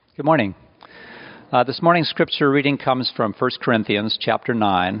Good morning. This morning's scripture reading comes from 1 Corinthians chapter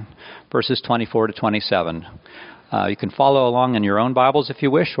 9, verses 24 to 27. You can follow along in your own Bibles if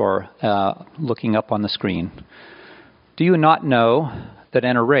you wish, or looking up on the screen. Do you not know that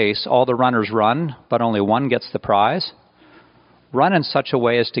in a race all the runners run, but only one gets the prize? Run in such a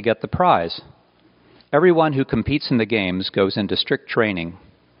way as to get the prize. Everyone who competes in the games goes into strict training.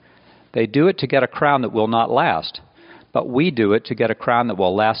 They do it to get a crown that will not last, but we do it to get a crown that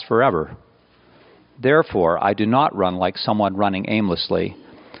will last forever. Therefore, I do not run like someone running aimlessly.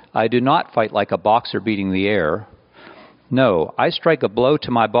 I do not fight like a boxer beating the air. No, I strike a blow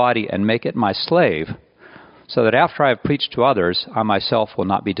to my body and make it my slave, so that after I have preached to others, I myself will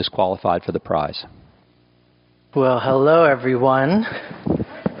not be disqualified for the prize. Well, hello, everyone.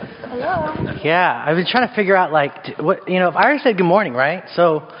 Hello. Yeah, I've been trying to figure out, what I already said good morning, right?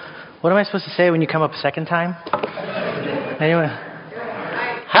 So what am I supposed to say when you come up a second time? Anyone?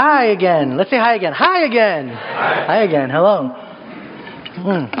 Hi again. Let's say hi again. Hi again. Hi again. Hello.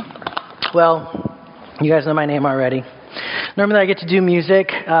 Well, you guys know my name already. Normally I get to do music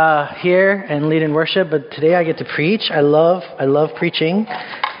here and lead in worship, but today I get to preach. I love preaching.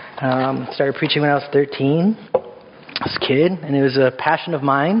 Started preaching when I was 13. I was a kid, and it was a passion of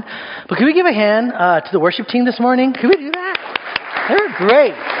mine. But could we give a hand to the worship team this morning? Could we do that? They were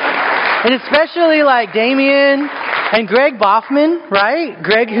great. And especially like Damien and Greg Boffman, right?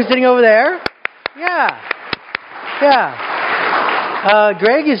 Greg, who's sitting over there. Yeah.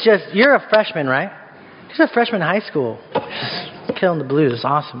 Greg is you're a freshman, right? He's a freshman in high school. Just killing the blues. It's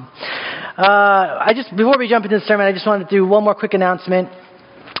awesome. Before we jump into the sermon, I just wanted to do one more quick announcement.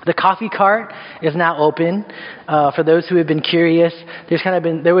 The coffee cart is now open. For those who have been curious,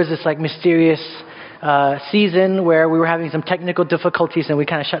 there was this mysterious season where we were having some technical difficulties and we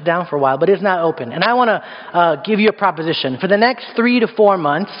kind of shut down for a while, but it's not open. And I want to give you a proposition. For the next 3 to 4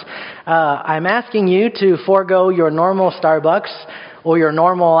 months, I'm asking you to forego your normal Starbucks or your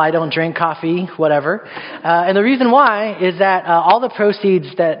normal I don't drink coffee, whatever. And the reason why is that all the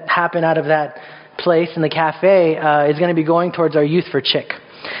proceeds that happen out of that place in the cafe is going to be going towards our Youth for Chick.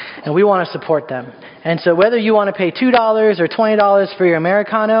 And we want to support them. And so whether you want to pay $2 or $20 for your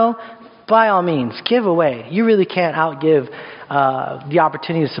Americano, by all means, give away. You really can't outgive the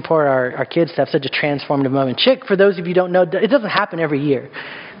opportunity to support our kids to have such a transformative moment. Chick, for those of you who don't know, it doesn't happen every year.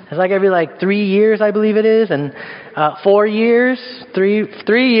 It's every 3 years, I believe it is, and 4 years, 3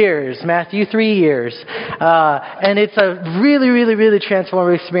 years, Matthew, 3 years. And it's a really, really, really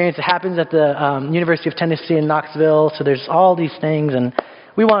transformative experience. It happens at the University of Tennessee in Knoxville, so there's all these things, and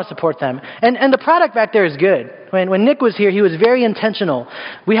we want to support them. And the product back there is good. When Nick was here, he was very intentional.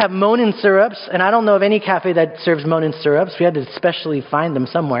 We have Monin syrups, and I don't know of any cafe that serves Monin syrups. We had to specially find them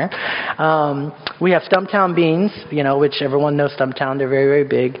somewhere. We have Stumptown beans, which everyone knows Stumptown. They're very, very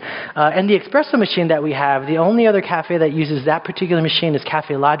big. And the espresso machine that we have, the only other cafe that uses that particular machine is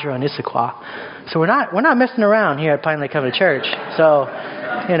Cafe Ladro in Issaquah. So we're not messing around here at Pine Lake Covenant Church. So,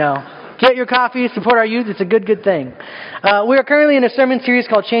 get your coffee, support our youth. It's a good thing. We are currently in a sermon series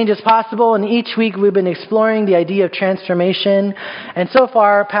called Change is Possible, and each week we've been exploring the idea of transformation. And so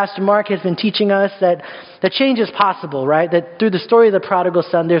far, Pastor Mark has been teaching us that change is possible, right? That through the story of the prodigal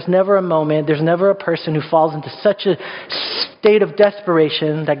son, there's never a moment, there's never a person who falls into such a state of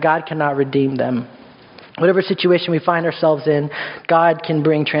desperation that God cannot redeem them. Whatever situation we find ourselves in, God can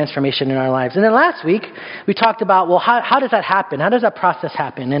bring transformation in our lives. And then last week, we talked about, how does that happen? How does that process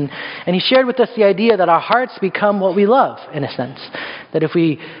happen? And he shared with us the idea that our hearts become what we love, in a sense. That if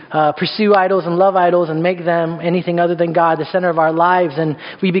we pursue idols and love idols and make them anything other than God the center of our lives, and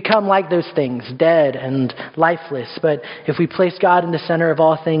we become like those things, dead and lifeless. But if we place God in the center of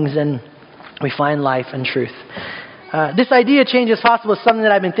all things, then we find life and truth. This idea, change is possible, is something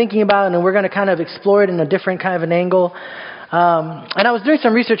that I've been thinking about, and we're going to kind of explore it in a different kind of an angle. And I was doing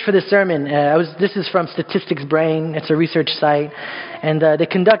some research for this sermon. This is from Statistics Brain. It's a research site. And they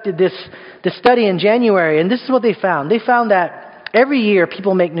conducted this study in January, and this is what they found. They found that every year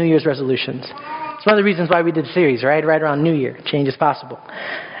people make New Year's resolutions. It's one of the reasons why we did the series, right around New Year, change is possible.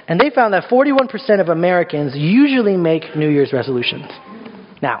 And they found that 41% of Americans usually make New Year's resolutions.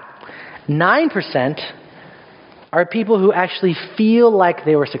 Now, 9% are people who actually feel like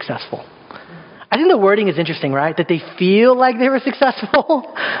they were successful. I think the wording is interesting, right? That they feel like they were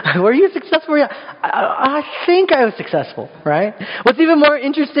successful. Were you successful? Yeah. I think I was successful, right? What's even more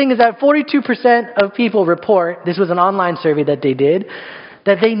interesting is that 42% of people report, this was an online survey that they did,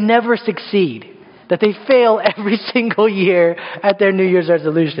 that they never succeed. That they fail every single year at their New Year's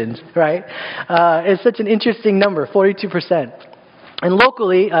resolutions, right? It's such an interesting number, 42%. And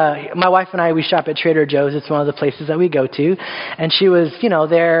locally, my wife and I, we shop at Trader Joe's. It's one of the places that we go to. And she was,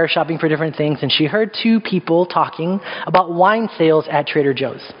 there shopping for different things. And she heard two people talking about wine sales at Trader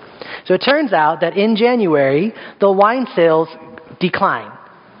Joe's. So it turns out that in January, the wine sales decline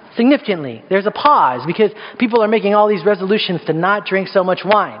significantly. There's a pause because people are making all these resolutions to not drink so much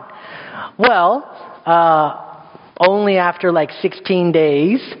wine. Well, only after like 16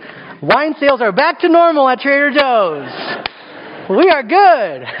 days, wine sales are back to normal at Trader Joe's. We are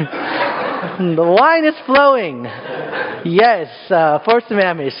good. The wine is flowing. Yes, for some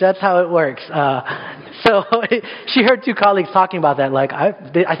Amish, that's how it works. So she heard two colleagues talking about that. Like, I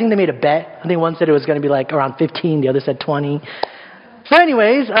think they made a bet. I think one said it was going to be like around 15. The other said 20. So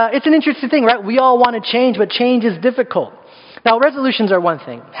anyways, it's an interesting thing, right? We all want to change, but change is difficult. Now, resolutions are one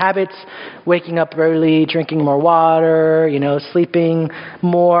thing. Habits, waking up early, drinking more water, sleeping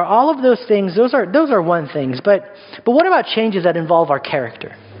more. All of those things, those are one things. But what about changes that involve our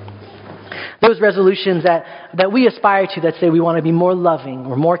character? Those resolutions that we aspire to that say we want to be more loving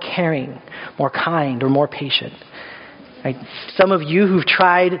or more caring, more kind or more patient. Right? Some of you who've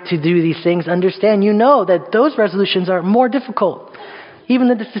tried to do these things understand, that those resolutions are more difficult, even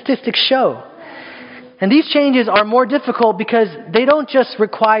than the statistics show. And these changes are more difficult because they don't just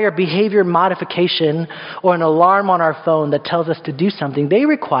require behavior modification or an alarm on our phone that tells us to do something. They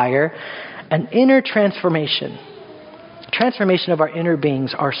require an inner transformation of our inner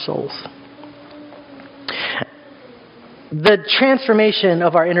beings, our souls. The transformation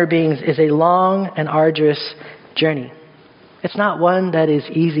of our inner beings is a long and arduous journey. It's not one that is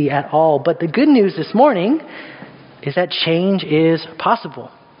easy at all. But the good news this morning is that change is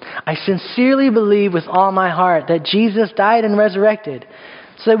possible. I sincerely believe with all my heart that Jesus died and resurrected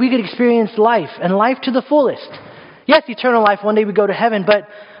so that we could experience life and life to the fullest. Yes, eternal life, one day we go to heaven, but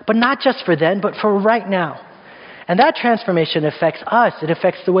not just for then, but for right now. And that transformation affects us. It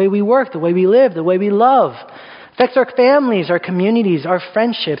affects the way we work, the way we live, the way we love. It affects our families, our communities, our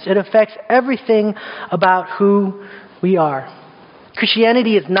friendships. It affects everything about who we are.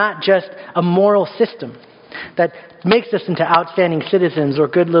 Christianity is not just a moral system that makes us into outstanding citizens or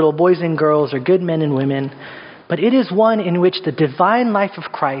good little boys and girls or good men and women, but it is one in which the divine life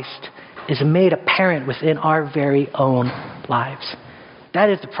of Christ is made apparent within our very own lives. That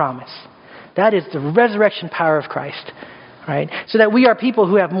is the promise. That is the resurrection power of Christ, right? So that we are people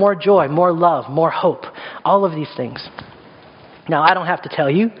who have more joy, more love, more hope, all of these things. Now, I don't have to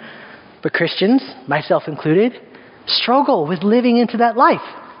tell you, but Christians, myself included, struggle with living into that life.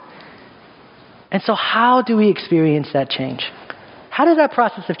 And so how do we experience that change? How does that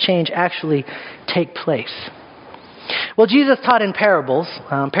process of change actually take place? Well, Jesus taught in parables.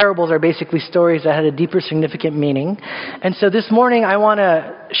 Parables are basically stories that had a deeper, significant meaning. And so this morning I want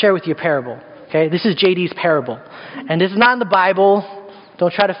to share with you a parable. Okay, this is JD's parable. And this is not in the Bible.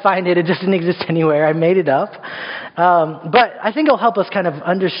 Don't try to find it. It doesn't exist anywhere. I made it up. But I think it'll help us kind of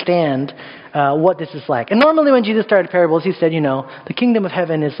understand what this is like. And normally when Jesus started parables, he said, the kingdom of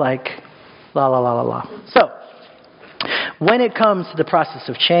heaven is like la, la, la, la, la. So, when it comes to the process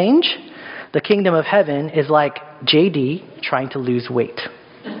of change, the kingdom of heaven is like JD trying to lose weight.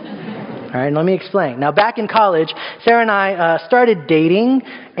 All right, let me explain. Now, back in college, Sarah and I started dating,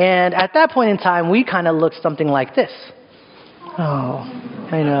 and at that point in time, we kind of looked something like this. Oh,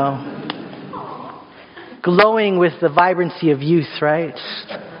 I know. Glowing with the vibrancy of youth, right?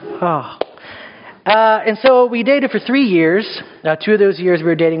 Oh. And so we dated for 3 years. 2 of those years we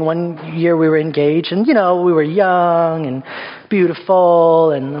were dating. 1 year we were engaged. And, we were young and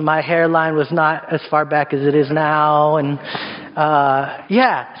beautiful. And my hairline was not as far back as it is now. And,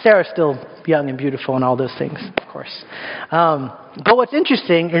 Sarah's still young and beautiful and all those things, of course. But what's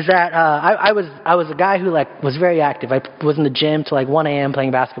interesting is that I was a guy who, was very active. I was in the gym till 1 a.m. playing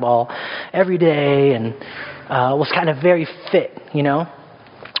basketball every day and was kind of very fit,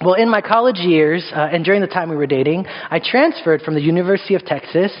 Well, in my college years, and during the time we were dating, I transferred from the University of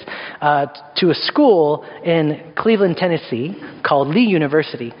Texas to a school in Cleveland, Tennessee, called Lee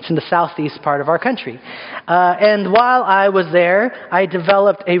University. It's in the southeast part of our country. And while I was there, I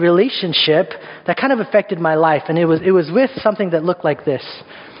developed a relationship that kind of affected my life, and it was with something that looked like this.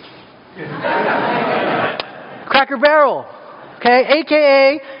 Cracker Barrel, okay,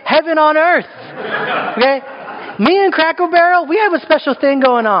 a.k.a. heaven on earth, okay? Me and Cracker Barrel, we have a special thing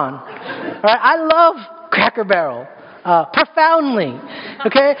going on. All right? I love Cracker Barrel profoundly.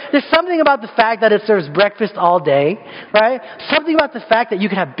 Okay? There's something about the fact that it serves breakfast all day, right? Something about the fact that you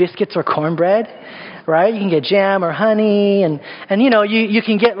can have biscuits or cornbread, right? You can get jam or honey, and you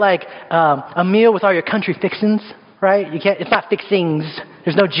can get a meal with all your country fixins, right? It's not fixings.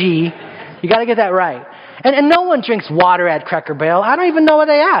 There's no G. You got to get that right. And no one drinks water at Cracker Barrel. I don't even know what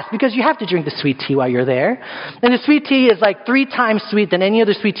they ask, because you have to drink the sweet tea while you're there. And the sweet tea is like 3 times sweet than any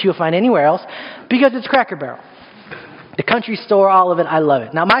other sweet tea you'll find anywhere else, because it's Cracker Barrel. The country store, all of it, I love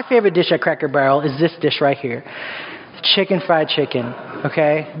it. Now, my favorite dish at Cracker Barrel is this dish right here. Chicken fried chicken.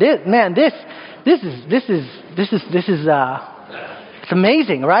 Okay? It's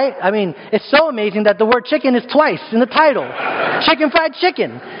amazing, right? I mean, it's so amazing that the word chicken is twice in the title. Chicken fried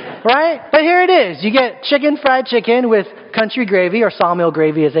chicken, right? But here it is. You get chicken fried chicken with country gravy, or sawmill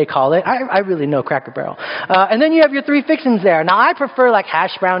gravy as they call it. I really know Cracker Barrel. And then you have your 3 fixings there. Now, I prefer like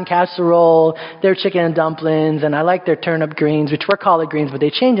hash brown casserole, their chicken and dumplings, and I like their turnip greens, which were collard greens, but they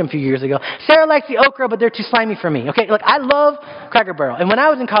changed them a few years ago. Sarah likes the okra, but they're too slimy for me. Okay, look, I love Cracker Barrel. And when I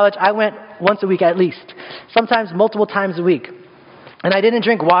was in college, I went once a week at least, sometimes multiple times a week. And I didn't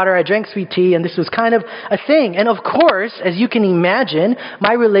drink water, I drank sweet tea, and this was kind of a thing. And of course, as you can imagine,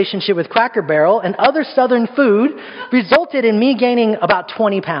 my relationship with Cracker Barrel and other Southern food resulted in me gaining about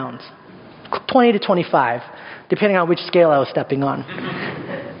 20 pounds. 20 to 25, depending on which scale I was stepping on.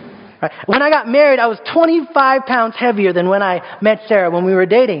 Right? When I got married, I was 25 pounds heavier than when I met Sarah when we were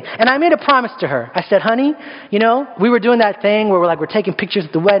dating. And I made a promise to her. I said, honey, you know, we were doing that thing where we're taking pictures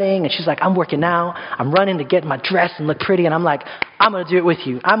at the wedding. And she's like, I'm working now. I'm running to get my dress and look pretty. And I'm like, I'm going to do it with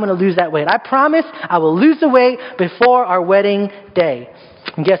you. I'm going to lose that weight. I promise I will lose the weight before our wedding day.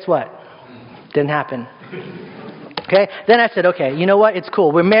 And guess what? Didn't happen. Okay? Then I said, okay, you know what? It's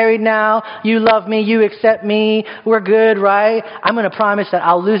cool. We're married now. You love me. You accept me. We're good, right? I'm going to promise that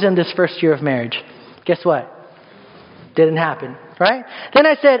I'll lose in this first year of marriage. Guess what? Didn't happen, right? Then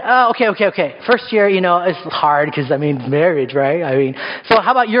I said, okay. First year, it's hard because, marriage, right? So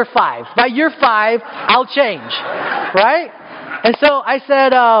how about year 5? By year 5, I'll change, right? And so I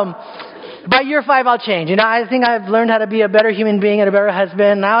said, by year 5, I'll change. I think I've learned how to be a better human being and a better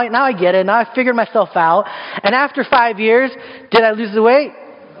husband. Now I get it. Now I figured myself out. And after 5 years, did I lose the weight?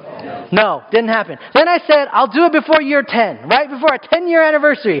 No, didn't happen. Then I said, I'll do it before year 10, right? Before our 10-year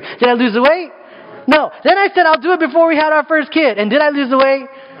anniversary. Did I lose the weight? No. Then I said, I'll do it before we had our first kid. And did I lose the weight?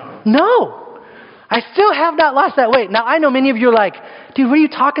 No. I still have not lost that weight. Now, I know many of you are like, dude, what are you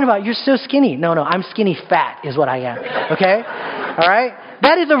talking about? You're so skinny. No, I'm skinny fat is what I am. Okay? All right?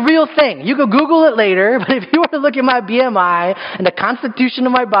 That is a real thing. You can Google it later, but if you were to look at my BMI and the constitution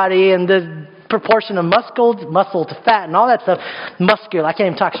of my body and the proportion of muscle to fat and all that stuff, muscular, I can't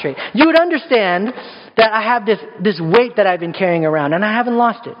even talk straight, you would understand that I have this weight that I've been carrying around, and I haven't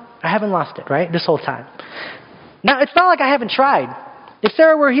lost it. I haven't lost it, right, this whole time. Now, it's not like I haven't tried. If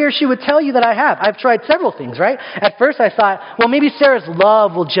Sarah were here, she would tell you that I have. I've tried several things, right? At first I thought, well, maybe Sarah's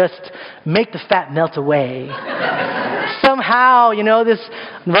love will just make the fat melt away. Somehow, this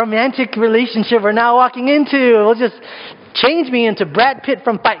romantic relationship we're now walking into will just change me into Brad Pitt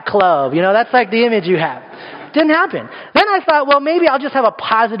from Fight Club. That's like the image you have. Didn't happen. Then I thought, well, maybe I'll just have a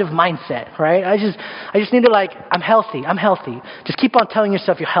positive mindset, right? I just need to I'm healthy. Just keep on telling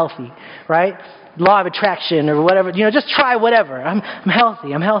yourself you're healthy, right? Law of attraction or whatever, just try whatever. I'm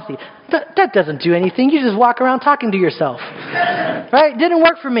healthy. That doesn't do anything. You just walk around talking to yourself, right? Didn't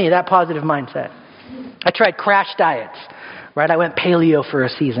work for me, that positive mindset. I tried crash diets, right? I went paleo for a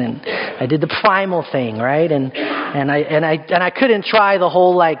season. I did the primal thing, right? And I couldn't try the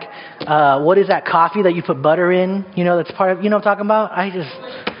whole what is that coffee that you put butter in? That's part of, what I'm talking about?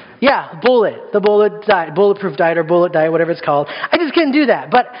 Bulletproof diet or bullet diet, whatever it's called. I just couldn't do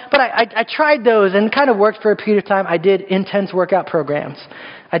that. But I tried those and kind of worked for a period of time. I did intense workout programs.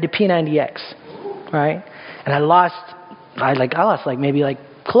 I did P90X, right? And I lost maybe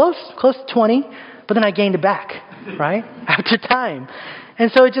close to 20, but then I gained it back, right? After time.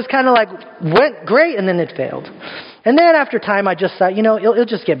 And so it just kind of went great, and then it failed. And then after time, I just thought, it'll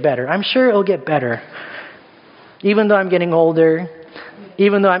just get better. I'm sure it'll get better. Even though I'm getting older,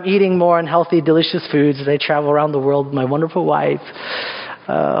 even though I'm eating more unhealthy, delicious foods as I travel around the world with my wonderful wife,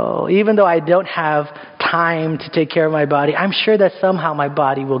 even though I don't have time to take care of my body, I'm sure that somehow my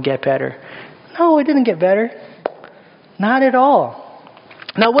body will get better. No, it didn't get better. Not at all.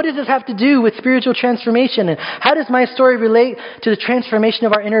 Now, what does this have to do with spiritual transformation? And how does my story relate to the transformation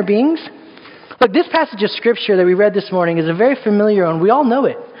of our inner beings? Look, this passage of Scripture that we read this morning is a very familiar one. We all know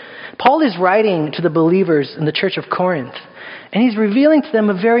it. Paul is writing to the believers in the church of Corinth, and he's revealing to them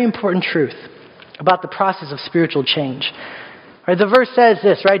a very important truth about the process of spiritual change. Right, the verse says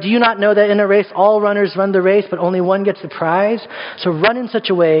this, right? Do you not know that in a race all runners run the race, but only one gets the prize? So run in such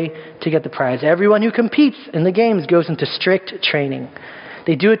a way to get the prize. Everyone who competes in the games goes into strict training.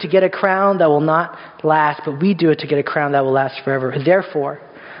 They do it to get a crown that will not last, but we do it to get a crown that will last forever. Therefore,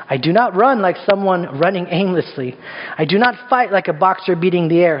 I do not run like someone running aimlessly. I do not fight like a boxer beating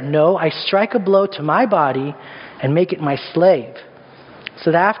the air. No, I strike a blow to my body and make it my slave,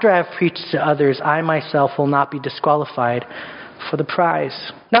 so that after I have preached to others, I myself will not be disqualified for the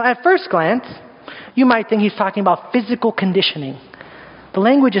prize. Now, at first glance, you might think he's talking about physical conditioning. The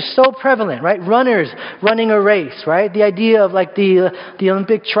language is so prevalent, right? Runners running a race, right? The idea of like the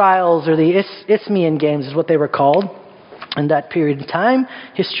Olympic trials or the Isthmian Games is what they were called in that period of time.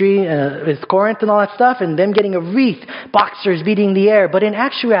 History with Corinth and all that stuff, and them getting a wreath, boxers beating the air. But in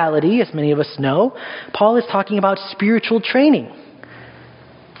actuality, as many of us know, Paul is talking about spiritual training.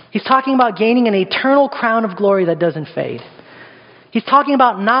 He's talking about gaining an eternal crown of glory that doesn't fade. He's talking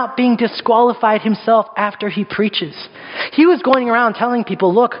about not being disqualified himself after he preaches. He was going around telling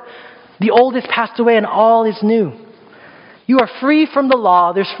people, look, the old has passed away and all is new. You are free from the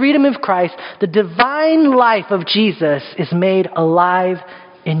law. There's freedom of Christ. The divine life of Jesus is made alive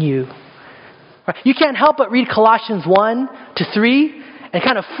in you. You can't help but read Colossians 1-3 and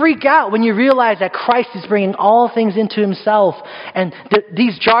kind of freak out when you realize that Christ is bringing all things into himself. And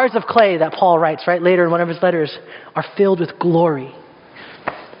these jars of clay that Paul writes, right, later in one of his letters, are filled with glory.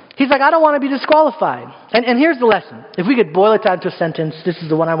 He's like, I don't want to be disqualified. And here's the lesson. If we could boil it down to a sentence, this is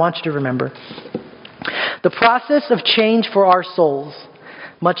the one I want you to remember. The process of change for our souls,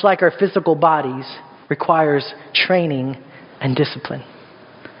 much like our physical bodies, requires training and discipline.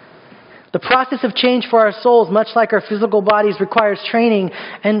 The process of change for our souls, much like our physical bodies, requires training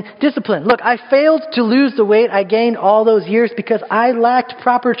and discipline. Look, I failed to lose the weight I gained all those years because I lacked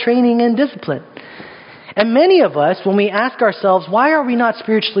proper training and discipline. And many of us, when we ask ourselves, why are we not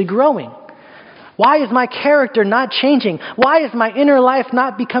spiritually growing? Why is my character not changing? Why is my inner life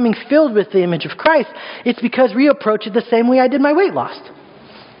not becoming filled with the image of Christ? It's because we approach it the same way I did my weight loss.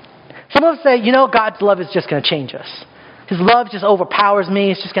 Some of us say, God's love is just going to change us. His love just overpowers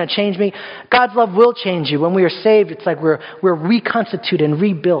me. It's just going to change me. God's love will change you. When we are saved, it's like we're reconstituted and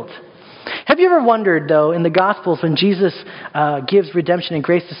rebuilt. Have you ever wondered, though, in the Gospels, when Jesus gives redemption and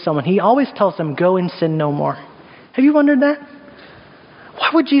grace to someone, he always tells them, go and sin no more. Have you wondered that?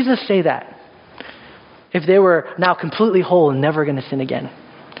 Why would Jesus say that if they were now completely whole and never going to sin again?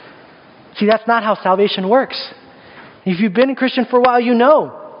 See, that's not how salvation works. If you've been a Christian for a while, you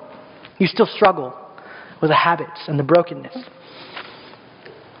know you still struggle with the habits and the brokenness.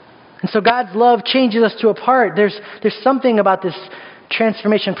 And so God's love changes us to a part. There's something about this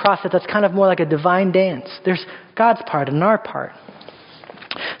transformation process that's kind of more like a divine dance. There's God's part and our part.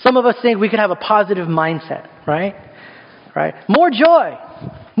 Some of us think we could have a positive mindset, right? More joy,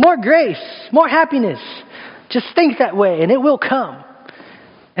 more grace, more happiness. Just think that way and it will come.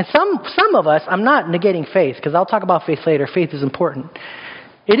 And some of us, I'm not negating faith because I'll talk about faith later. Faith is important.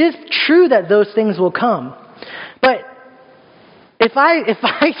 It is true that those things will come. But if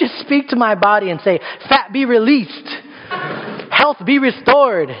I just speak to my body and say, fat be released, health be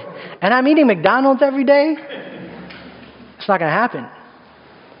restored, and I'm eating McDonald's every day, it's not going to happen.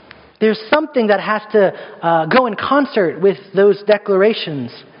 There's something that has to go in concert with those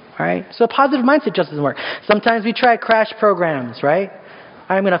declarations, right? So a positive mindset just doesn't work. Sometimes we try crash programs, right?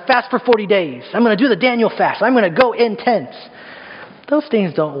 I'm going to fast for 40 days. I'm going to do the Daniel fast. I'm going to go intense. Those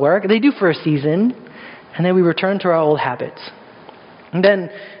things don't work. They do for a season, and then we return to our old habits. And then,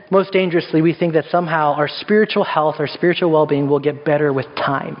 most dangerously, we think that somehow our spiritual health, our spiritual well-being will get better with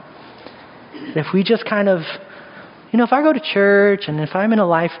time. If we just kind of, if I go to church, and if I'm in a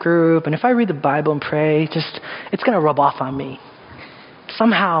life group, and if I read the Bible and pray, it's going to rub off on me.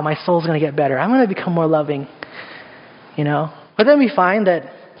 Somehow my soul's going to get better. I'm going to become more loving, But then we find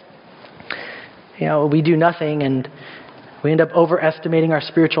that, we do nothing, and we end up overestimating our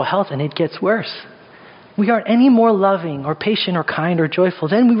spiritual health, and it gets worse. We aren't any more loving or patient or kind or joyful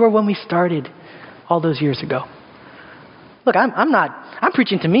than we were when we started all those years ago. Look, I'm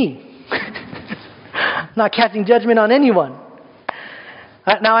preaching to me. I'm not casting judgment on anyone.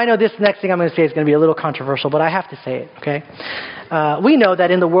 Now, I know this next thing I'm going to say is going to be a little controversial, but I have to say it, okay? We know that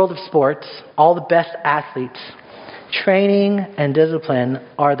in the world of sports, all the best athletes, training and discipline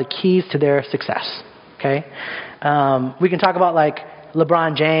are the keys to their success, okay? We can talk about like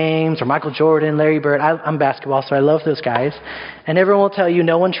LeBron James or Michael Jordan, Larry Bird. I'm basketball, so I love those guys. And everyone will tell you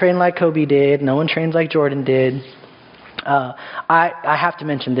no one trained like Kobe did. No one trains like Jordan did. I have to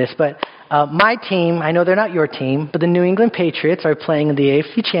mention this, but my team, I know they're not your team, but the New England Patriots are playing in the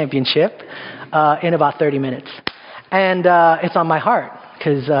AFC Championship in about 30 minutes. And it's on my heart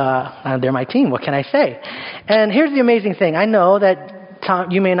because they're my team. What can I say? And here's the amazing thing. I know that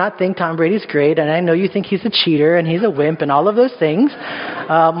you may not think Tom Brady's great, and I know you think he's a cheater and he's a wimp and all of those things.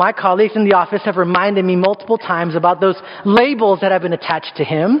 My colleagues in the office have reminded me multiple times about those labels that have been attached to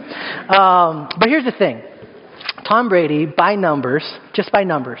him. But here's the thing. Tom Brady, by numbers, just by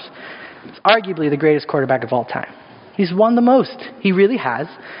numbers, is arguably the greatest quarterback of all time. He's won the most. He really has.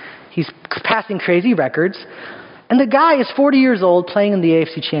 He's passing crazy records. And the guy is 40 years old playing in the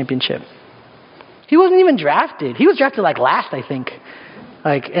AFC Championship. He wasn't even drafted. He was drafted like last, I think.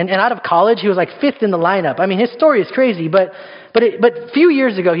 And out of college, he was like fifth in the lineup. I mean, his story is crazy, but a few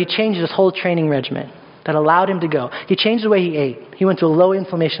years ago, he changed his whole training regimen that allowed him to go. He changed the way he ate. He went to a low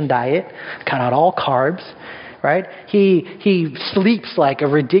inflammation diet, cut out all carbs, right? He sleeps like a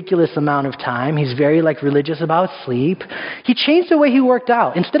ridiculous amount of time. He's very religious about sleep. He changed the way he worked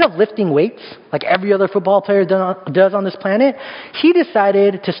out. Instead of lifting weights like every other football player does on this planet, he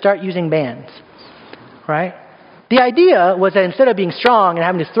decided to start using bands, right? The idea was that instead of being strong and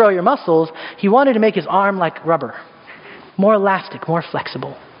having to throw your muscles, he wanted to make his arm like rubber, more elastic, more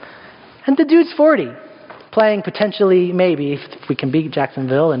flexible. And the dude's 40, playing potentially, maybe, if we can beat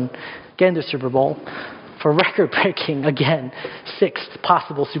Jacksonville and get into the Super Bowl, for record-breaking, again, 6th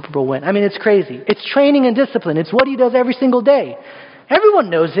possible Super Bowl win. I mean, it's crazy. It's training and discipline. It's what he does every single day. Everyone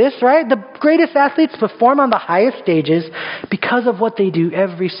knows this, right? The greatest athletes perform on the highest stages because of what they do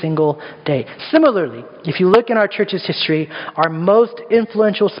every single day. Similarly, if you look in our church's history, our most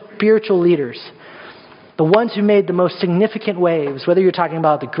influential spiritual leaders, the ones who made the most significant waves, whether you're talking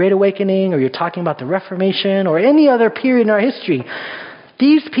about the Great Awakening or you're talking about the Reformation or any other period in our history,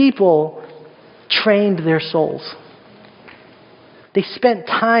 these people trained their souls. They spent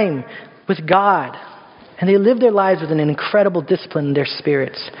time with God, and they lived their lives with an incredible discipline in their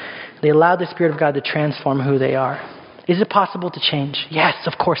spirits. They allowed the Spirit of God to transform who they are. Is it possible to change? Yes,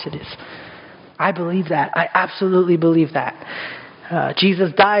 of course it is. I believe that. I absolutely believe that.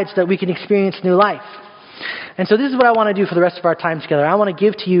 Jesus died so that we can experience new life. And so this is what I want to do for the rest of our time together. I want to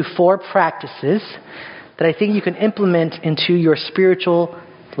give to you 4 practices that I think you can implement into your spiritual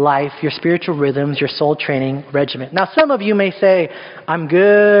life, your spiritual rhythms, your soul training regimen. Now, some of you may say, I'm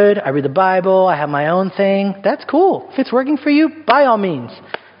good, I read the Bible, I have my own thing. That's cool. If it's working for you, by all means,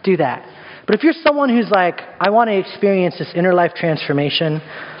 do that. But if you're someone who's like, I want to experience this inner life transformation,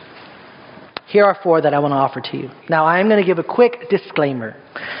 here are 4 that I want to offer to you. Now, I'm going to give a quick disclaimer.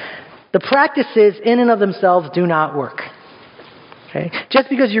 The practices in and of themselves do not work. Okay? Just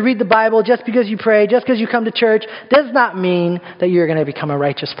because you read the Bible, just because you pray, just because you come to church, does not mean that you're going to become a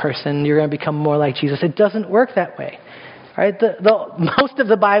righteous person. You're going to become more like Jesus. It doesn't work that way. Right? Most of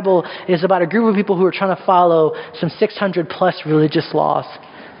the Bible is about a group of people who are trying to follow some 600 plus religious laws,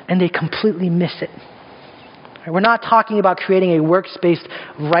 and they completely miss it. Right? We're not talking about creating a works-based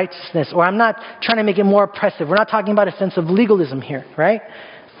righteousness, or I'm not trying to make it more oppressive. We're not talking about a sense of legalism here, right?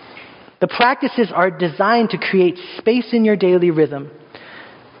 The practices are designed to create space in your daily rhythm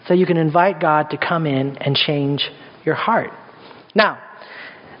so you can invite God to come in and change your heart. Now,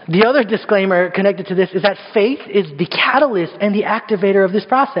 the other disclaimer connected to this is that faith is the catalyst and the activator of this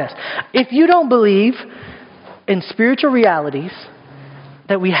process. If you don't believe in spiritual realities,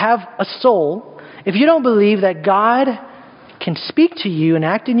 that we have a soul, if you don't believe that God can speak to you and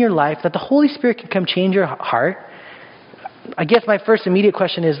act in your life, that the Holy Spirit can come change your heart, I guess my first immediate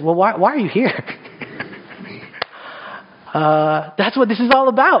question is, well, why are you here? That's what this is all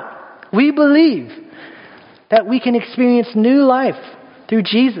about. We believe that we can experience new life through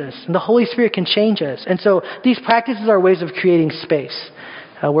Jesus, and the Holy Spirit can change us. And so these practices are ways of creating space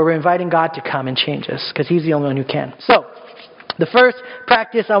where we're inviting God to come and change us, because He's the only one who can. So the first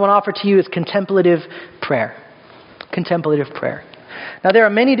practice I want to offer to you is contemplative prayer. Contemplative prayer. Now, there are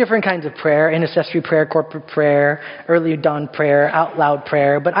many different kinds of prayer: intercessory prayer, corporate prayer, early dawn prayer, out loud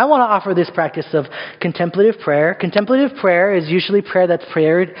prayer. But I want to offer this practice of contemplative prayer. Contemplative prayer is usually prayer that's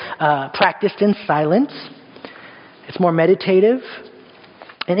practiced in silence. It's more meditative.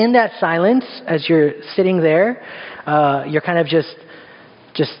 And in that silence, as you're sitting there, you're kind of just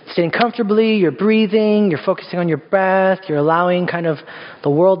sitting comfortably, you're breathing, you're focusing on your breath, you're allowing kind of the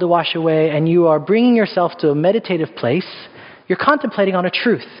world to wash away, and you are bringing yourself to a meditative place. You're contemplating on a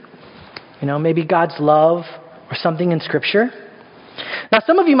truth, maybe God's love or something in Scripture. Now,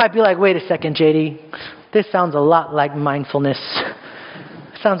 some of you might be like, wait a second, JD, this sounds a lot like mindfulness.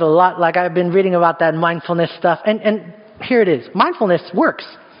 It sounds a lot like I've been reading about that mindfulness stuff. And here it is. Mindfulness works.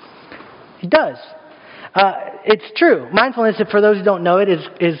 It does. It's true. Mindfulness, for those who don't know it,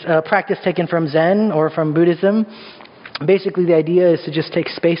 is a practice taken from Zen or from Buddhism. Basically, the idea is to just take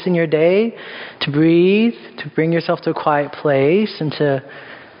space in your day, to breathe, to bring yourself to a quiet place, and to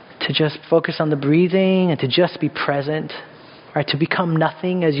just focus on the breathing and to just be present. right? To become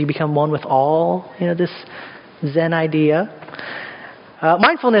nothing as you become one with all, this Zen idea.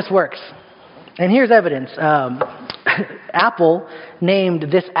 Mindfulness works. And here's evidence. Apple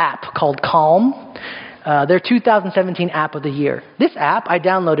named this app called Calm their 2017 app of the year. This app, I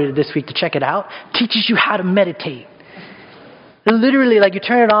downloaded it this week to check it out, teaches you how to meditate. Literally, you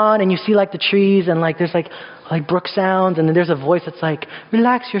turn it on and you see the trees and there's brook sounds, and then there's a voice that's like,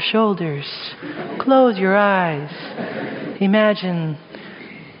 relax your shoulders, close your eyes, imagine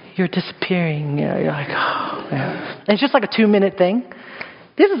you're disappearing. You're like, oh man. And it's just a 2-minute thing.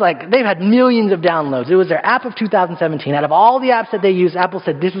 This is they've had millions of downloads. It was their app of 2017. Out of all the apps that they use, Apple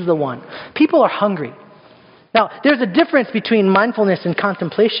said this is the one. People are hungry. Now, there's a difference between mindfulness and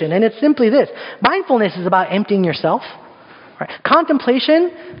contemplation, and it's simply this. Mindfulness is about emptying yourself. Right?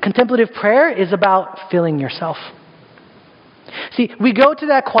 Contemplation, contemplative prayer, is about filling yourself. See, we go to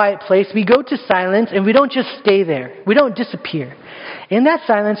that quiet place, we go to silence, and we don't just stay there. We don't disappear. In that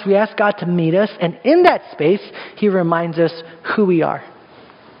silence, we ask God to meet us, and in that space, He reminds us who we are.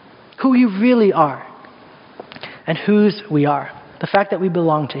 Who we really are. And whose we are. The fact that we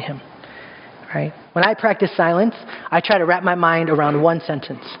belong to Him. Right? When I practice silence, I try to wrap my mind around one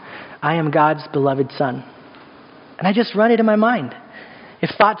sentence. I am God's beloved Son. And I just run it in my mind.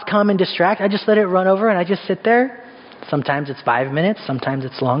 If thoughts come and distract, I just let it run over and I just sit there. Sometimes it's 5 minutes, sometimes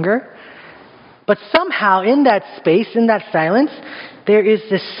it's longer. But somehow in that space, in that silence, there is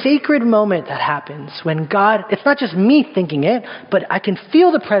this sacred moment that happens when God, it's not just me thinking it, but I can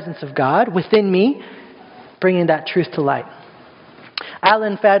feel the presence of God within me, bringing that truth to light.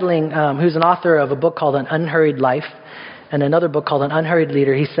 Alan Fadling, who's an author of a book called An Unhurried Life and another book called An Unhurried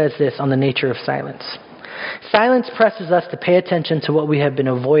Leader, he says this on the nature of silence. Silence presses us to pay attention to what we have been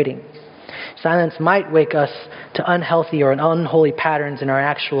avoiding. Silence might wake us to unhealthy or unholy patterns in our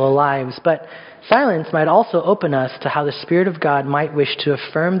actual lives, but silence might also open us to how the Spirit of God might wish to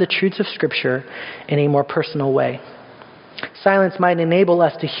affirm the truths of Scripture in a more personal way. Silence might enable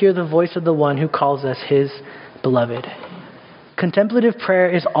us to hear the voice of the one who calls us His beloved. Contemplative prayer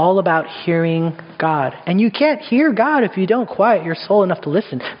is all about hearing God. And you can't hear God if you don't quiet your soul enough to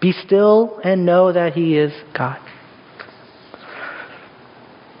listen. Be still and know that He is God.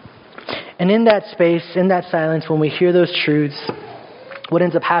 And in that space, in that silence, when we hear those truths, what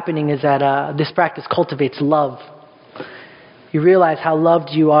ends up happening is that this practice cultivates love. You realize how loved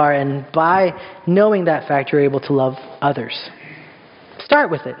you are, and by knowing that fact, you're able to love others.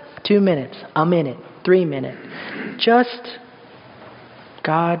 Start with it. 2 minutes, a minute, 3 minutes. Just,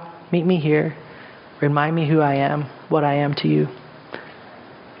 God, meet me here. Remind me who I am, what I am to you.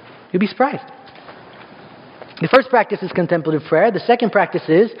 You'll be surprised. The first practice is contemplative prayer. The second practice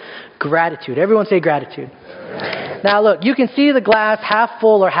is gratitude. Everyone say gratitude. Now look, you can see the glass half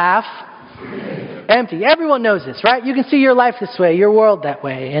full or half empty. Everyone knows this, right? You can see your life this way, your world that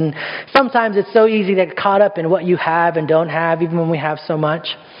way. And sometimes it's so easy to get caught up in what you have and don't have, even when we have so much.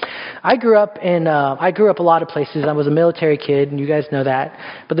 I grew up a lot of places. I was a military kid, and you guys know that.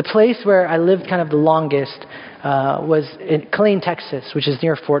 But the place where I lived kind of the longest was in Killeen, Texas, which is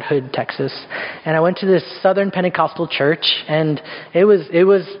near Fort Hood, Texas. And I went to this Southern Pentecostal church, and it was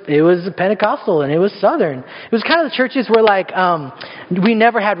Pentecostal, and it was Southern. It was kind of the churches where we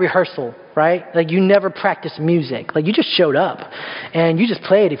never had rehearsal, right? You never practiced music. You just showed up, and you just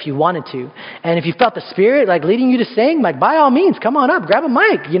played if you wanted to. And if you felt the Spirit leading you to sing, by all means, come on up, grab a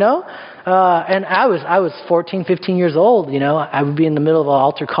mic, And I was 14, 15 years old, I would be in the middle of an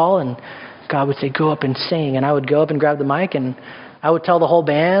altar call, and God would say, go up and sing. And I would go up and grab the mic, and I would tell the whole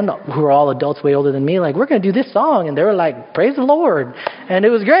band, who were all adults way older than me, we're going to do this song. And they were like, praise the Lord. And it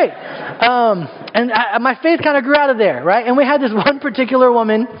was great. My faith kind of grew out of there, right? And we had this one particular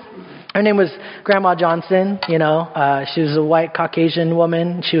woman. Her name was Grandma Johnson, She was a white Caucasian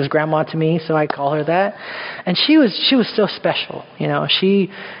woman. She was grandma to me, so I call her that. And she was so special,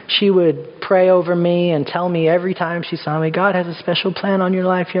 She would pray over me and tell me every time she saw me, God has a special plan on your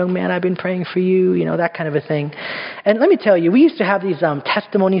life, young man. I've been praying for you, that kind of a thing. And let me tell you, we used to have these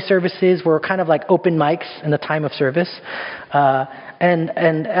testimony services where kind of like open mics in the time of service. And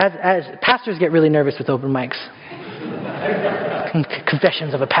as pastors get really nervous with open mics.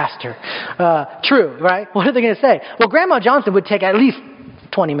 Confessions of a pastor. True, right? What are they going to say? Well, Grandma Johnson would take at least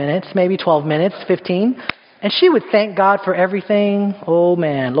 20 minutes, maybe 12 minutes, 15. And she would thank God for everything. Oh,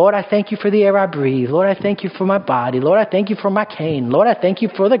 man. Lord, I thank you for the air I breathe. Lord, I thank you for my body. Lord, I thank you for my cane. Lord, I thank you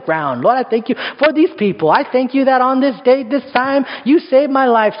for the ground. Lord, I thank you for these people. I thank you that on this date, this time, you saved my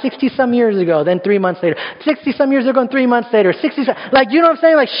life 60-some years ago, then 3 months later. 60-some years ago and 3 months later. 60-some. You know what I'm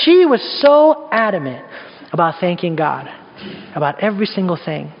saying? She was so adamant about thanking God, about every single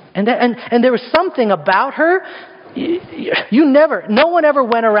thing. And there was something about her no one ever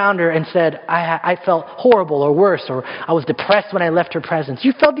went around her and said, I felt horrible or worse, or I was depressed when I left her presence.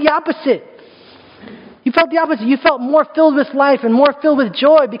 You felt the opposite. You felt the opposite. You felt more filled with life and more filled with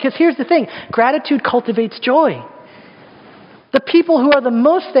joy, because here's the thing. Gratitude cultivates joy. The people who are the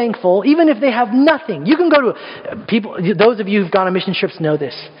most thankful, even if they have nothing. You can go to people, those of you who've gone on mission trips know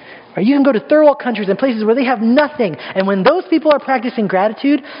this. Right? You can go to third world countries and places where they have nothing. And when those people are practicing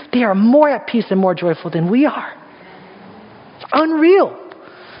gratitude, they are more at peace and more joyful than we are. It's unreal.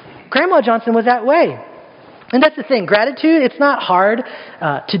 Grandma Johnson was that way. And that's the thing. Gratitude, it's not hard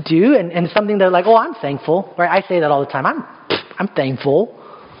to do. And something that like, oh, I'm thankful. Right? I say that all the time. I'm thankful.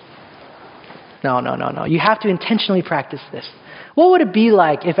 No. You have to intentionally practice this. What would it be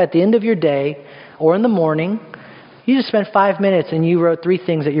like if at the end of your day or in the morning, you just spent 5 minutes and you wrote 3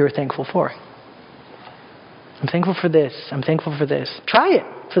 things that you were thankful for? I'm thankful for this. I'm thankful for this. Try it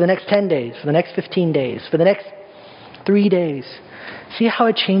for the next 10 days, for the next 15 days, for the next 3 days. See how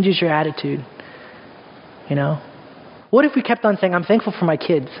it changes your attitude. You know? What if we kept on saying, I'm thankful for my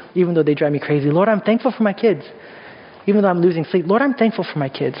kids, even though they drive me crazy. Lord, I'm thankful for my kids. Even though I'm losing sleep. Lord, I'm thankful for my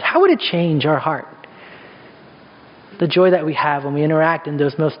kids. How would it change our heart? The joy that we have when we interact in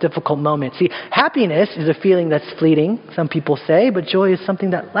those most difficult moments. See, happiness is a feeling that's fleeting, some people say, but joy is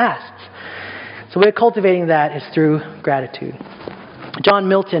something that lasts. So the way of cultivating that is through gratitude. John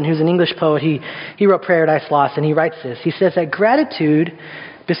Milton, who's an English poet, he wrote Paradise Lost, and he writes this. He says that gratitude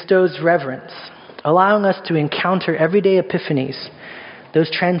bestows reverence, allowing us to encounter everyday epiphanies, those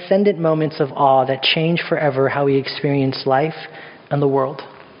transcendent moments of awe that change forever how we experience life and the world.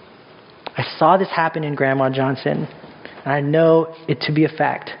 I saw this happen in Grandma Johnson, and I know it to be a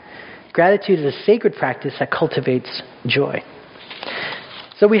fact. Gratitude is a sacred practice that cultivates joy.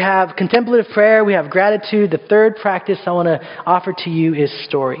 So we have contemplative prayer, we have gratitude. The third practice I want to offer to you is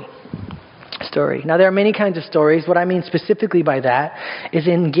story. Now, there are many kinds of stories. What I mean specifically by that is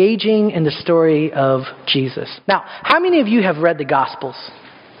engaging in the story of Jesus. Now, how many of you have read the Gospels?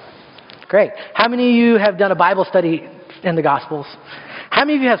 Great. How many of you have done a Bible study in the Gospels? How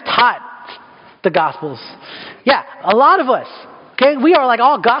many of you have taught the Gospels? Yeah, a lot of us. Okay, we are like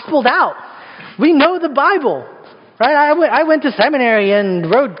all gospeled out. We know the Bible, right? I went to seminary and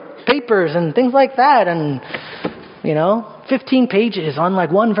wrote papers and things like that, and 15 pages on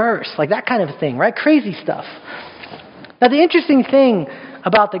like one verse, like that kind of thing, right? Crazy stuff. Now, the interesting thing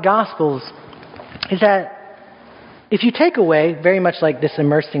about the Gospels is that if you take away, very much like this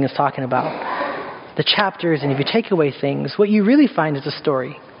Immerse thing is talking about, the chapters, and if you take away things, what you really find is a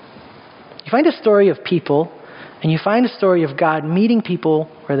story. You find a story of people, and you find a story of God meeting people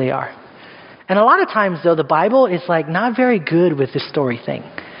where they are. And a lot of times, though, the Bible is like not very good with this story thing.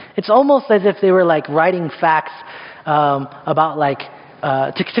 It's almost as if they were like writing facts about like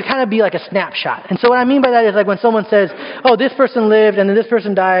to kind of be like a snapshot. And so what I mean by that is like when someone says, oh, this person lived, and then this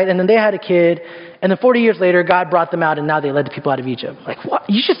person died, and then they had a kid, and then 40 years later, God brought them out, and now they led the people out of Egypt. Like, what?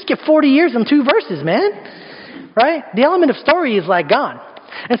 You just skip 40 years in 2 verses, man. Right? The element of story is like gone.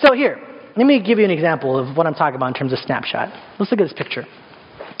 And so here, let me give you an example of what I'm talking about in terms of snapshot. Let's look at this picture.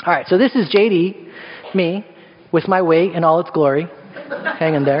 All right, so this is JD, me, with my weight in all its glory,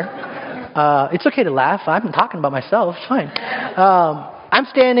 hanging there. It's okay to laugh. I'm talking about myself. It's fine. I'm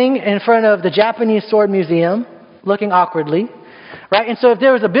standing in front of the Japanese Sword Museum, looking awkwardly. Right? And so if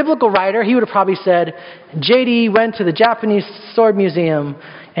there was a biblical writer, he would have probably said, JD went to the Japanese Sword Museum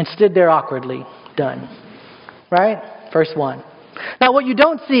and stood there awkwardly. Done. Right? Verse 1. Now, what you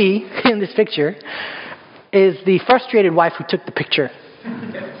don't see in this picture is the frustrated wife who took the picture.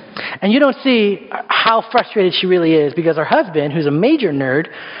 And you don't see how frustrated she really is, because her husband, who's a major nerd,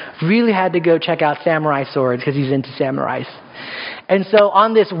 really had to go check out samurai swords because he's into samurais. And so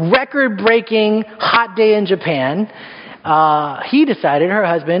on this record-breaking hot day in Japan, he decided, her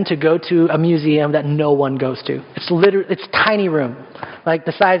husband, to go to a museum that no one goes to. It's tiny room, like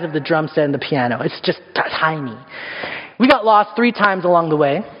the size of the drum set and the piano. It's just tiny. We got lost 3 times along the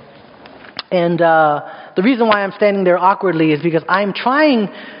way. And the reason why I'm standing there awkwardly is because I'm trying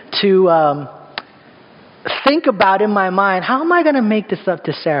to think about in my mind, how am I going to make this up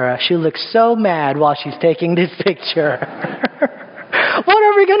to Sarah? She looks so mad while she's taking this picture. What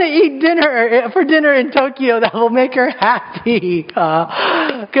are we going to eat for dinner in Tokyo that will make her happy?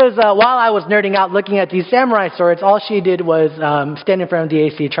 Because while I was nerding out looking at these samurai swords, all she did was stand in front of the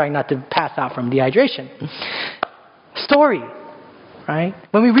AC trying not to pass out from dehydration. Story, right?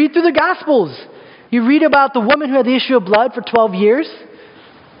 When we read through the Gospels, you read about the woman who had the issue of blood for 12 years.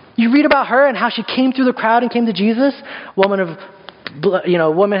 You read about her and how she came through the crowd and came to Jesus. Woman of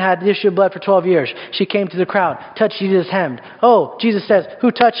woman had the issue of blood for 12 years. She came to the crowd, touched Jesus' hem. Oh, Jesus says,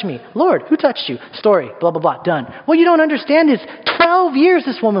 who touched me? Lord, who touched you? Story, blah, blah, blah, done. What you don't understand is 12 years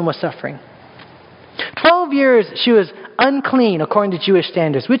this woman was suffering. 12 years she was unclean according to Jewish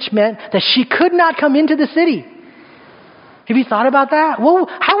standards, which meant that she could not come into the city. Have you thought about that? Well,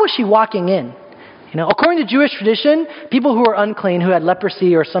 how was she walking in? According to Jewish tradition, people who were unclean, who had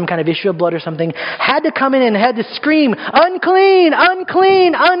leprosy or some kind of issue of blood or something, had to come in and had to scream, unclean,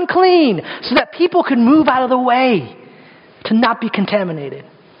 unclean, unclean, so that people could move out of the way to not be contaminated.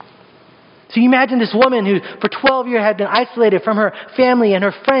 So you imagine this woman who for 12 years had been isolated from her family and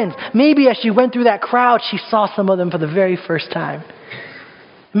her friends. Maybe as she went through that crowd, she saw some of them for the very first time.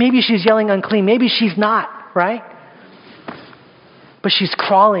 Maybe she's yelling unclean. Maybe she's not, right? But she's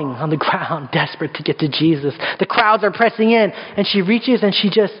crawling on the ground, desperate to get to Jesus. The crowds are pressing in, and she reaches and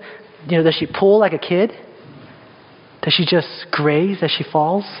she just, does she pull like a kid? Does she just graze as she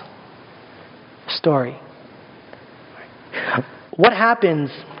falls? Story. What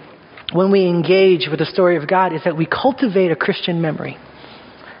happens when we engage with the story of God is that we cultivate a Christian memory.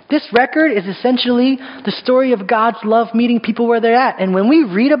 This record is essentially the story of God's love meeting people where they're at. And when we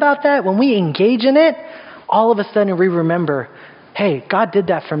read about that, when we engage in it, all of a sudden we remember, hey, God did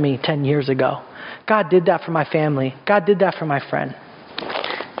that for me 10 years ago. God did that for my family. God did that for my friend.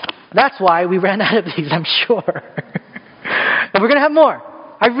 That's why we ran out of these, I'm sure. And we're going to have more.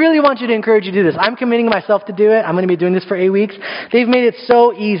 I really want you to encourage you to do this. I'm committing myself to do it. I'm going to be doing this for 8 weeks. They've made it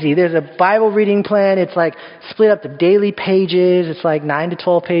so easy. There's a Bible reading plan. It's like split up to daily pages. It's like 9 to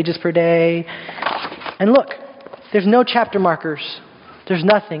 12 pages per day. And look, there's no chapter markers. There's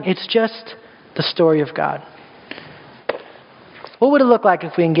nothing. It's just the story of God. What would it look like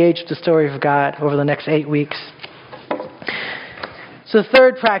if we engaged the story of God over the next 8 weeks? So the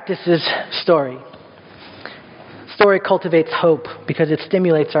third practice is story. Story cultivates hope because it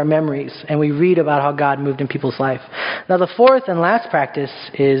stimulates our memories, and we read about how God moved in people's life. Now the fourth and last practice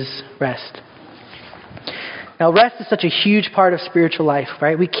is rest. Now rest is such a huge part of spiritual life,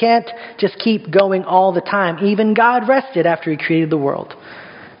 right? We can't just keep going all the time. Even God rested after He created the world.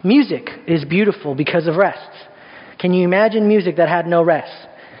 Music is beautiful because of rest. Can you imagine music that had no rest?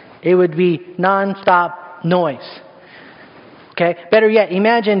 It would be non-stop noise. Okay? Better yet,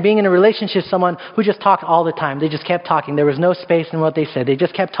 imagine being in a relationship with someone who just talked all the time. They just kept talking. There was no space in what they said. They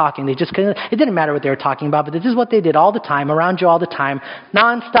just kept talking. It didn't matter what they were talking about, but this is what they did all the time, around you all the time.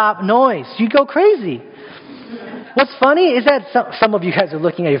 Non-stop noise. You go crazy. What's funny is that some of you guys are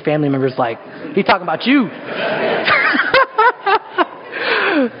looking at your family members like, he's talking about you.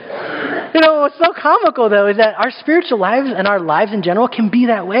 What's so comical, though, is that our spiritual lives and our lives in general can be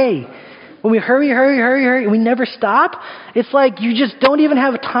that way. When we hurry, and we never stop, it's like you just don't even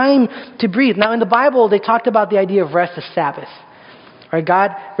have time to breathe. Now, in the Bible, they talked about the idea of rest as Sabbath. Right?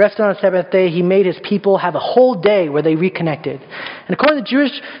 God rested on the seventh day. He made His people have a whole day where they reconnected. And according to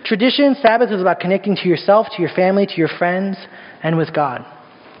Jewish tradition, Sabbath is about connecting to yourself, to your family, to your friends, and with God.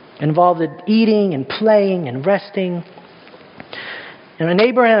 Involved in eating and playing and resting. And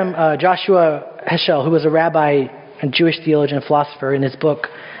Abraham Joshua Heschel, who was a rabbi and Jewish theologian and philosopher, in his book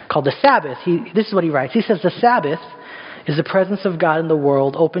called The Sabbath, this is what he writes. He says, the Sabbath is the presence of God in the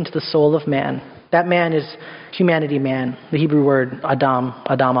world open to the soul of man. That man is humanity man, the Hebrew word Adam,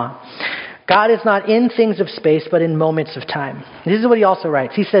 Adama. God is not in things of space, but in moments of time. This is what he also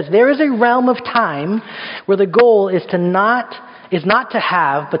writes. He says, there is a realm of time where the goal is not to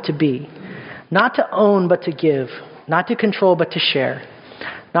have, but to be. Not to own, but to give. Not to control, but to share.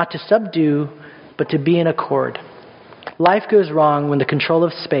 Not to subdue, but to be in accord. Life goes wrong when the control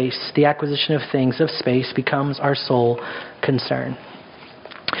of space, the acquisition of things of space, becomes our sole concern.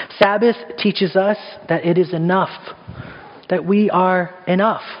 Sabbath teaches us that it is enough, that we are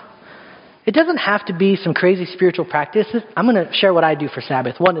enough. It doesn't have to be some crazy spiritual practices. I'm going to share what I do for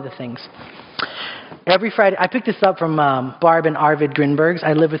Sabbath, one of the things. Every Friday, I picked this up from Barb and Arvid Grinbergs.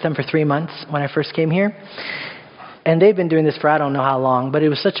 I lived with them for 3 months when I first came here. And they've been doing this for I don't know how long, but it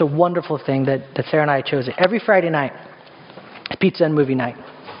was such a wonderful thing that Sarah and I chose it. Every Friday night, pizza and movie night.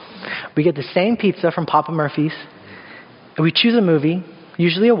 We get the same pizza from Papa Murphy's, and we choose a movie,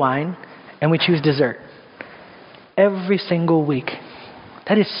 usually a wine, and we choose dessert. Every single week.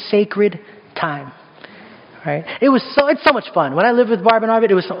 That is sacred time. Right? It's so much fun. When I lived with Barb and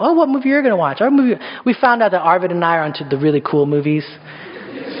Arvid, it was what movie you're going to watch? We found out that Arvid and I are into the really cool movies.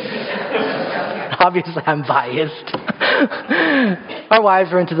 Obviously, I'm biased. Our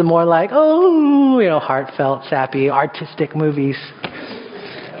wives are into the more heartfelt, sappy, artistic movies.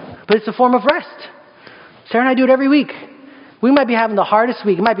 But it's a form of rest. Sarah and I do it every week. We might be having the hardest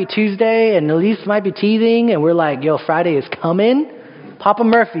week. It might be Tuesday, and Elise might be teething, and we're like, Friday is coming. Papa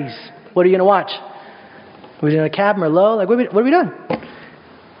Murphy's. What are you going to watch? Are we doing a cab, Merlot? Like, what are we doing?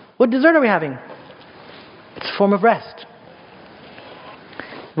 What dessert are we having? It's a form of rest.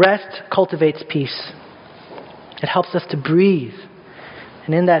 Rest cultivates peace. It helps us to breathe.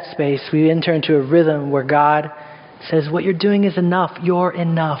 And in that space, we enter into a rhythm where God says, what you're doing is enough. You're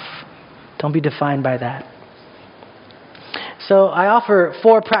enough. Don't be defined by that. So I offer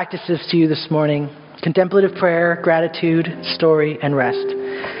 4 practices to you this morning: contemplative prayer, gratitude, story, and rest.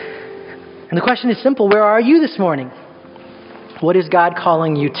 And the question is simple. Where are you this morning? What is God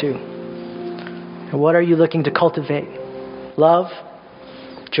calling you to? And what are you looking to cultivate? Love,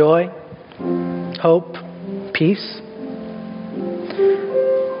 joy, hope, peace?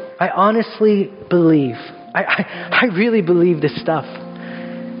 I honestly believe, I really believe this stuff.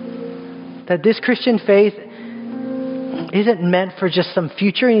 That this Christian faith isn't meant for just some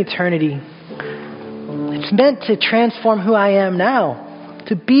future in eternity. It's meant to transform who I am now,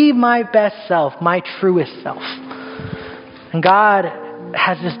 to be my best self, my truest self. And God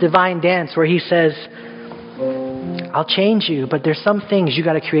has this divine dance where He says, I'll change you, but there's some things you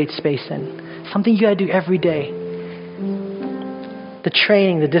got to create space in. Something you got to do every day. The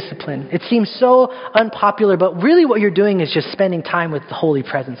training, the discipline. It seems so unpopular, but really what you're doing is just spending time with the holy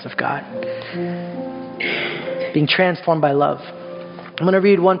presence of God. Being transformed by love. I'm going to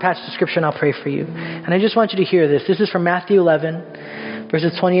read one passage of Scripture and I'll pray for you. And I just want you to hear this. This is from Matthew 11,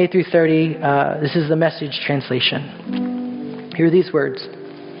 verses 28 through 30. This is the Message translation. Hear these words.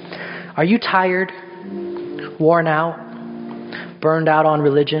 Are you tired, worn out, burned out on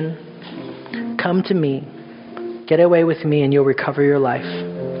religion? Come to me. Get away with me and you'll recover your life.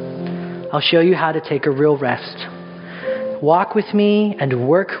 I'll show you how to take a real rest. Walk with me and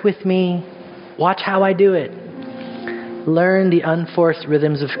work with me. Watch how I do it. Learn the unforced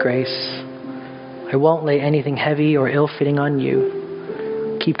rhythms of grace. I won't lay anything heavy or ill-fitting on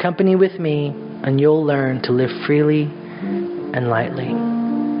you. Keep company with me and you'll learn to live freely and lightly.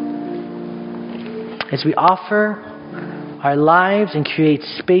 As we offer our lives and create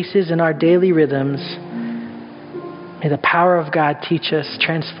spaces in our daily rhythms, may the power of God teach us,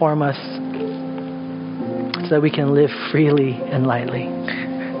 transform us, so that we can live freely and lightly.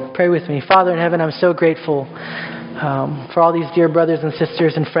 Pray with me. Father in heaven, I'm so grateful for all these dear brothers and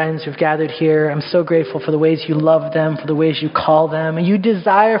sisters and friends who've gathered here. I'm so grateful for the ways you love them, for the ways you call them, and you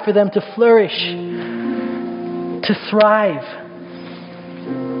desire for them to flourish, to thrive,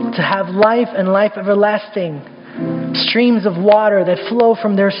 to have life and life everlasting. Streams of water that flow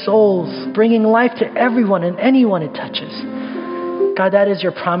from their souls, bringing life to everyone and anyone it touches. God, that is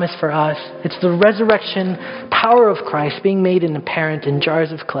your promise for us. It's the resurrection power of Christ being made apparent in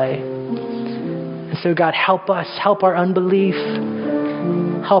jars of clay. And so God, help us, help our unbelief,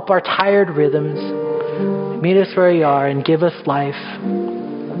 help our tired rhythms. Meet us where we are and give us life.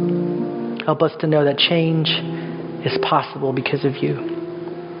 Help us to know that change is possible because of you.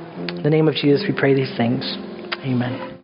 In the name of Jesus, we pray these things. Amen.